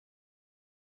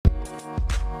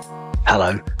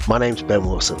Hello, my name's Ben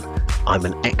Wilson. I'm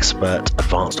an expert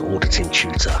advanced auditing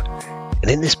tutor. And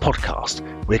in this podcast,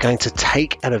 we're going to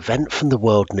take an event from the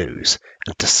world news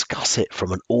and discuss it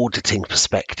from an auditing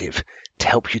perspective to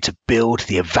help you to build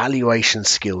the evaluation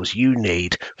skills you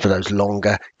need for those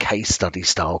longer case study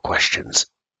style questions.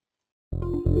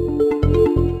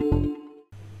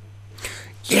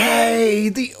 Yay!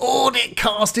 The Audit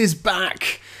Cast is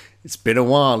back! It's been a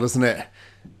while, hasn't it?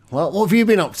 Well, what have you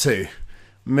been up to?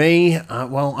 Me?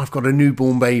 Well, I've got a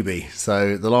newborn baby,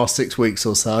 so the last 6 weeks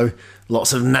or so,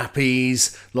 lots of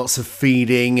nappies, lots of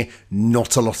feeding,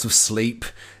 not a lot of sleep,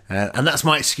 and that's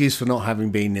my excuse for not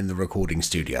having been in the recording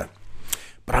studio.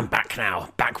 But I'm back now,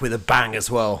 back with a bang as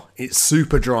well. It's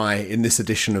Superdry in this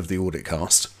edition of the Audit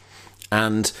Cast.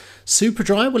 And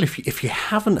Superdry, well, if you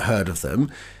haven't heard of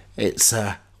them, it's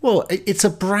a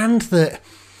brand that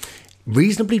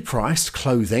reasonably priced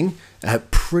clothing,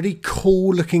 pretty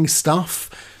cool looking stuff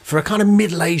for a kind of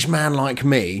middle-aged man like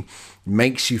me,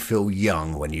 makes you feel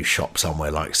young when you shop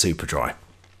somewhere like Superdry.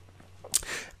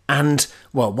 And,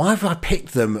 well, why have I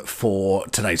picked them for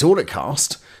today's Audit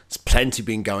Cast? There's plenty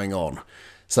been going on.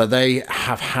 So they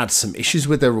have had some issues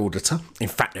with their auditor. In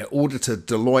fact, their auditor,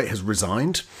 Deloitte, has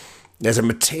resigned. There's a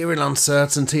material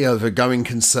uncertainty over going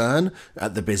concern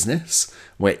at the business,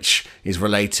 which is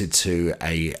related to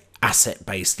a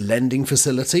asset-based lending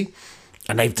facility,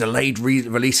 and they've delayed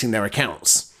releasing their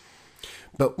accounts.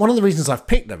 But one of the reasons I've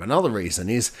picked them, another reason,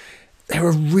 is they're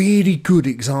a really good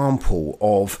example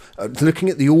of looking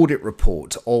at the audit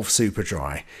report of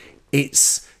Superdry.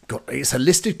 It's a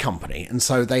listed company, and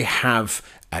so they have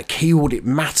key audit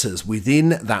matters within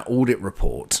that audit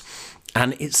report.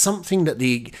 And it's something that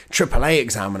the AAA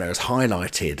examiner has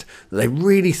highlighted, that they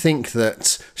really think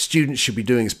that students should be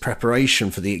doing as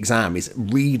preparation for the exam is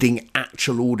reading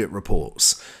actual audit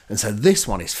reports. And so this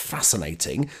one is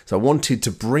fascinating. So I wanted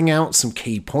to bring out some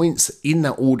key points in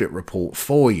that audit report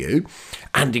for you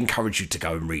and encourage you to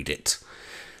go and read it.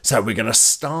 So we're going to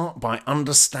start by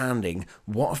understanding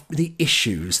what are the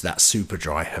issues that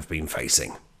Superdry have been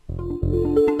facing.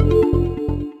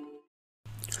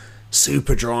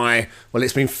 Superdry, well,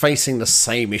 it's been facing the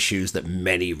same issues that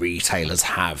many retailers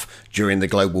have during the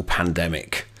global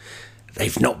pandemic.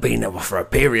 They've not been, for a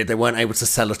period, they weren't able to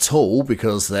sell at all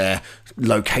because their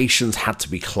locations had to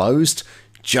be closed,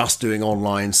 just doing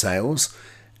online sales.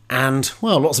 And,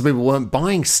 well, lots of people weren't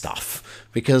buying stuff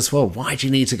because, well, why do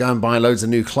you need to go and buy loads of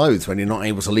new clothes when you're not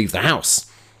able to leave the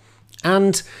house?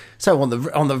 And so on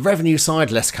the revenue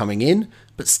side, less coming in,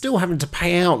 but still having to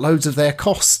pay out loads of their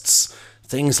costs.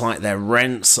 Things like their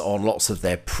rents on lots of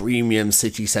their premium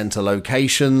city centre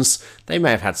locations. They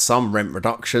may have had some rent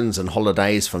reductions and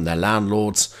holidays from their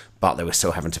landlords, but they were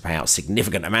still having to pay out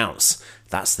significant amounts.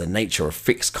 That's the nature of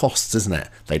fixed costs, isn't it?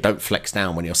 They don't flex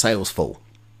down when your sales fall.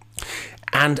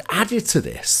 And added to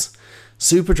this,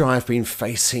 Superdry have been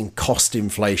facing cost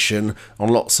inflation on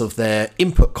lots of their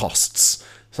input costs.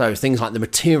 So things like the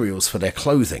materials for their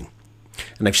clothing.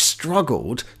 And they've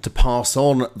struggled to pass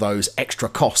on those extra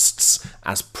costs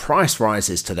as price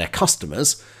rises to their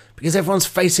customers because everyone's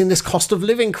facing this cost of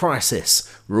living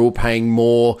crisis. We're all paying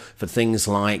more for things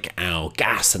like our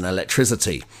gas and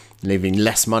electricity, leaving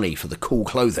less money for the cool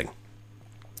clothing.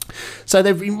 So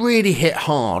they've been really hit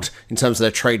hard in terms of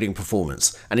their trading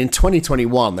performance. And in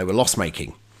 2021, they were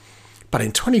loss-making. But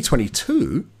in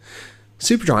 2022,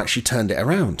 Superdry actually turned it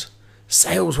around.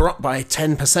 Sales were up by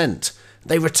 10%.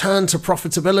 They returned to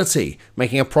profitability,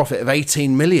 making a profit of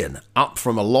 18 million, up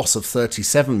from a loss of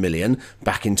 37 million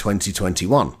back in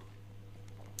 2021.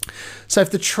 So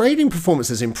if the trading performance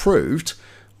has improved,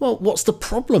 well, what's the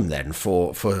problem then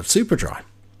for Superdry?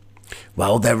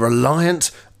 Well, they're reliant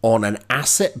on an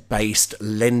asset-based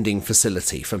lending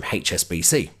facility from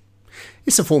HSBC.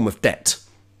 It's a form of debt.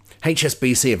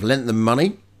 HSBC have lent them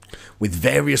money with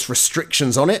various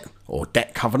restrictions on it, or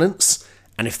debt covenants.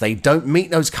 And if they don't meet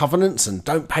those covenants and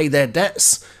don't pay their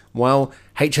debts, well,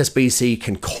 HSBC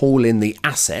can call in the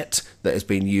asset that has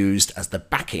been used as the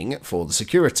backing for the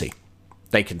security.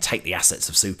 They can take the assets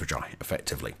of Superdry,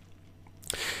 effectively.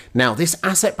 Now, this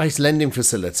asset-based lending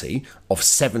facility of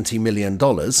 £70 million,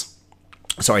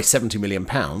 £70 million,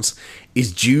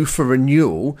 is due for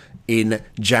renewal in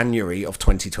January of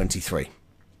 2023.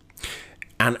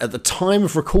 And at the time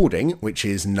of recording, which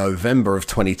is November of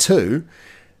 22,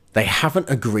 they haven't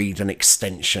agreed an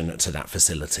extension to that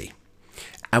facility.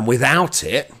 And without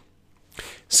it,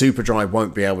 Superdry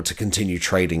won't be able to continue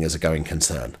trading as a going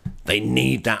concern. They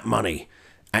need that money.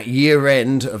 At year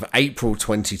end of April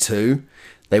 22,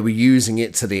 they were using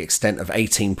it to the extent of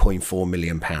 £18.4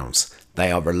 million.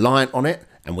 They are reliant on it,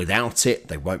 and without it,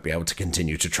 they won't be able to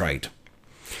continue to trade.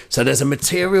 So there's a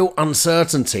material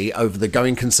uncertainty over the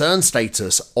going concern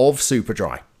status of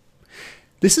Superdry.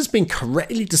 This has been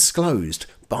correctly disclosed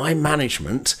by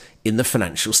management in the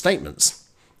financial statements.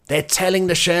 They're telling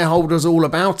the shareholders all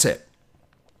about it.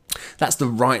 That's the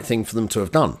right thing for them to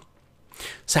have done.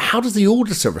 So how does the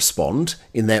auditor respond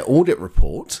in their audit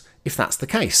report if that's the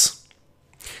case?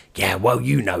 Yeah, well,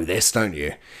 you know this, don't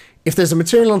you? If there's a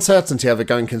material uncertainty over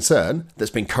going concern that's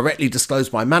been correctly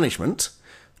disclosed by management,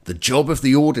 the job of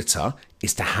the auditor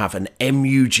is to have an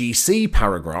MUGC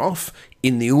paragraph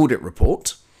in the audit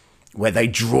report where they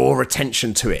draw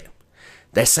attention to it.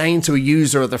 They're saying to a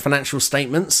user of the financial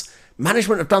statements,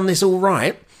 management have done this all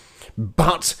right,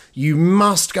 but you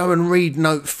must go and read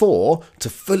note 4 to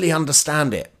fully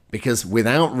understand it, because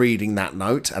without reading that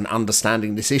note and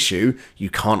understanding this issue, you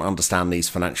can't understand these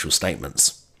financial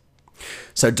statements.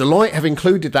 So Deloitte have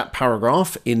included that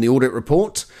paragraph in the audit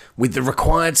report with the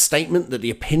required statement that the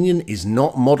opinion is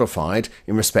not modified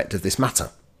in respect of this matter.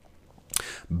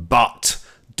 But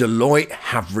Deloitte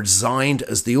have resigned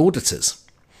as the auditors.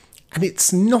 And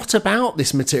it's not about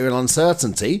this material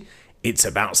uncertainty, it's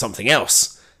about something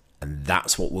else. And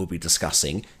that's what we'll be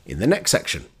discussing in the next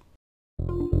section.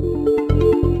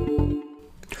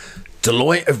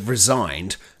 Deloitte have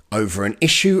resigned over an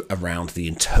issue around the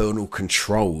internal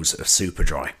controls of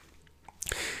Superdry.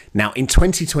 Now, in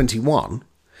 2021,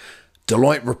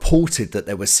 Deloitte reported that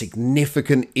there were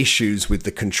significant issues with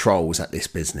the controls at this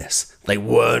business. They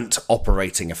weren't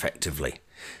operating effectively.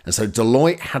 And so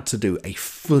Deloitte had to do a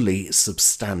fully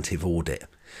substantive audit.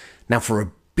 Now, for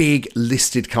a big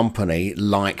listed company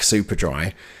like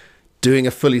Superdry, doing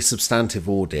a fully substantive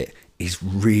audit is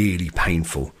really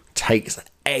painful, takes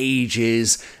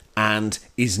ages, and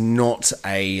is not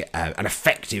an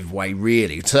effective way,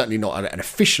 really. Certainly not an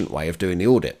efficient way of doing the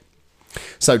audit.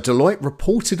 So Deloitte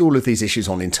reported all of these issues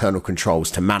on internal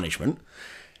controls to management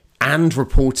and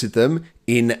reported them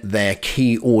in their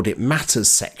key audit matters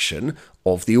section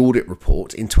of the audit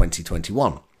report in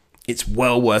 2021. It's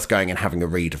well worth going and having a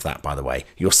read of that, by the way.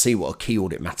 You'll see what a key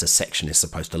audit matters section is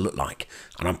supposed to look like.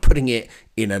 And I'm putting it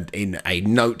in a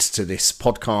note to this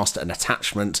podcast, an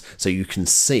attachment, so you can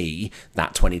see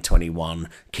that 2021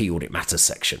 key audit matters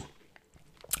section.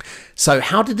 So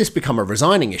how did this become a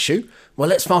resigning issue? Well,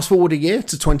 let's fast forward a year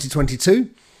to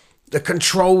 2022. The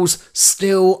controls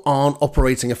still aren't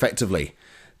operating effectively.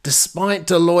 Despite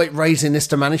Deloitte raising this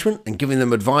to management and giving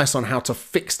them advice on how to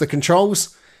fix the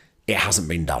controls, it hasn't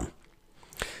been done.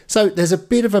 So there's a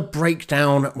bit of a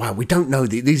breakdown. Well, we don't know.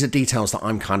 These are details that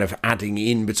I'm kind of adding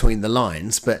in between the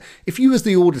lines. But if you as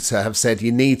the auditor have said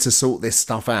you need to sort this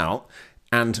stuff out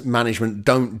and management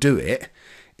don't do it,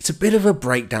 it's a bit of a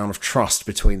breakdown of trust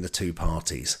between the two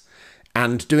parties.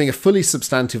 And doing a fully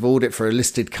substantive audit for a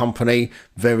listed company,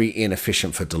 very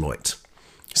inefficient for Deloitte.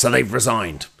 So they've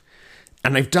resigned.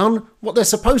 And they've done what they're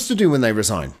supposed to do when they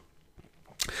resign.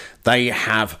 They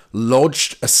have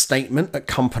lodged a statement at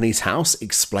Companies House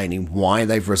explaining why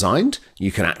they've resigned.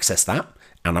 You can access that,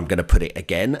 and I'm going to put it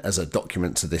again as a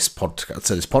document to this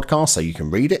podcast so you can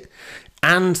read it.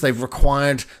 And they've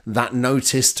required that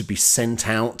notice to be sent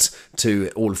out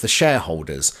to all of the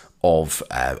shareholders of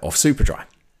Superdry.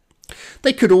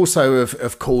 They could also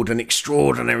have called an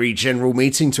extraordinary general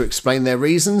meeting to explain their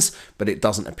reasons, but it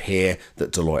doesn't appear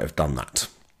that Deloitte have done that.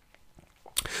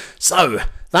 So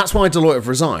that's why Deloitte have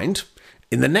resigned.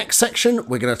 In the next section,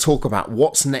 we're going to talk about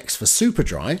what's next for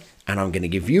Superdry, and I'm going to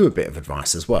give you a bit of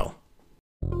advice as well.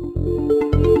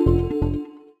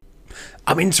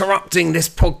 I'm interrupting this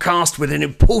podcast with an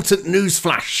important news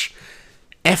flash.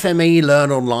 FME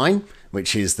Learn Online,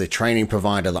 which is the training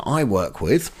provider that I work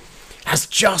with, has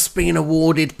just been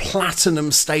awarded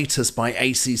platinum status by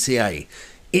ACCA.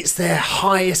 It's their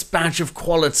highest badge of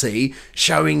quality,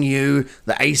 showing you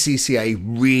that ACCA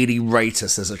really rate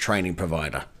us as a training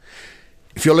provider.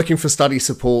 If you're looking for study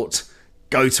support,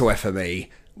 go to FME.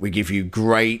 We give you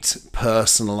great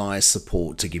personalised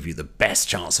support to give you the best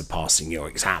chance of passing your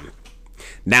exam.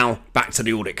 Now, back to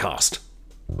the audit cast.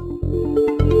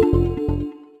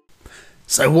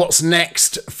 So what's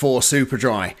next for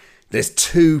Superdry? There's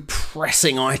two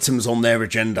pressing items on their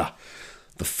agenda.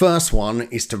 The first one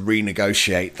is to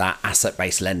renegotiate that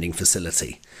asset-based lending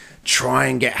facility. Try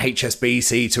and get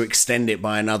HSBC to extend it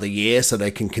by another year so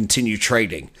they can continue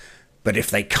trading. But if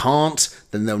they can't,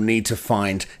 then they'll need to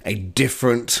find a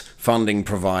different funding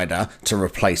provider to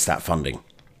replace that funding.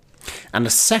 And the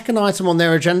second item on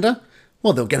their agenda,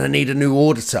 well, they're going to need a new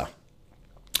auditor.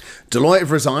 Deloitte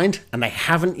have resigned and they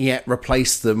haven't yet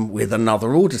replaced them with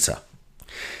another auditor.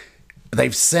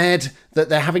 They've said that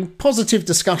they're having positive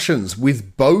discussions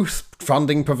with both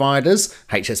funding providers,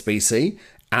 HSBC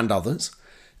and others,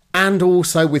 and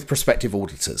also with prospective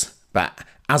auditors. But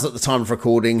as at the time of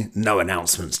recording, no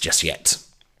announcements just yet.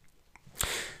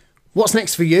 What's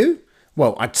next for you?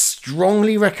 Well, I'd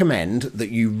strongly recommend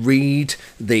that you read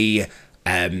the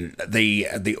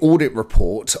audit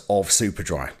report of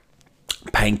Superdry,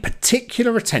 paying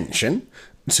particular attention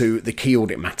to the key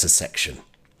audit matters section.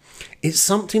 It's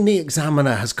something the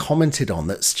examiner has commented on,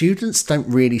 that students don't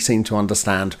really seem to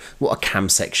understand what a CAM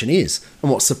section is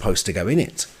and what's supposed to go in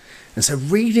it. And so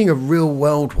reading a real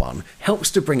world one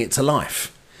helps to bring it to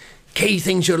life. Key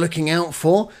things you're looking out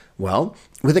for? Well,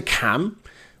 with a CAM,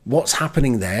 what's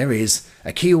happening there is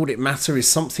a key audit matter is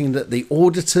something that the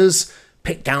auditors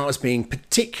picked out as being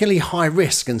particularly high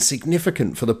risk and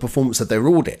significant for the performance of their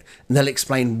audit, and they'll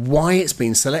explain why it's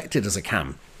been selected as a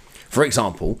CAM. For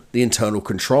example, the internal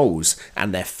controls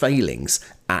and their failings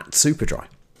at Superdry.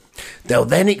 They'll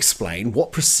then explain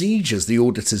what procedures the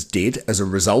auditors did as a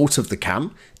result of the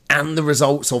CAM and the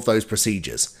results of those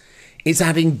procedures. It's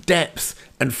adding depth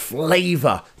and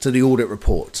flavour to the audit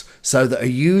report so that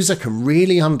a user can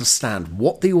really understand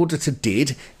what the auditor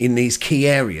did in these key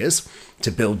areas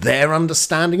to build their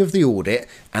understanding of the audit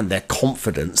and their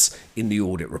confidence in the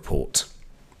audit report.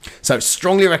 So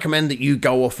strongly recommend that you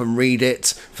go off and read it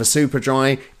for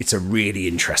Superdry. It's a really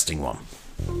interesting one.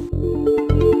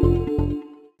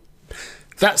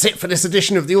 That's it for this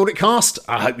edition of the Auditcast.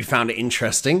 I hope you found it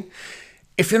interesting.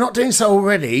 If you're not doing so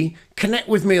already, connect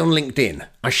with me on LinkedIn.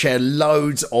 I share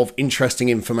loads of interesting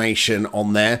information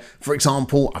on there. For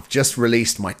example, I've just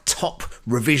released my top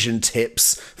revision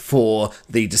tips for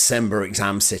the December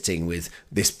exam sitting, with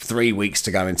this 3 weeks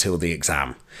to go until the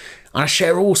exam. I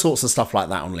share all sorts of stuff like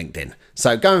that on LinkedIn.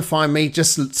 So go and find me,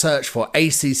 just search for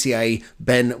ACCA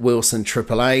Ben Wilson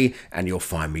AAA and you'll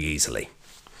find me easily.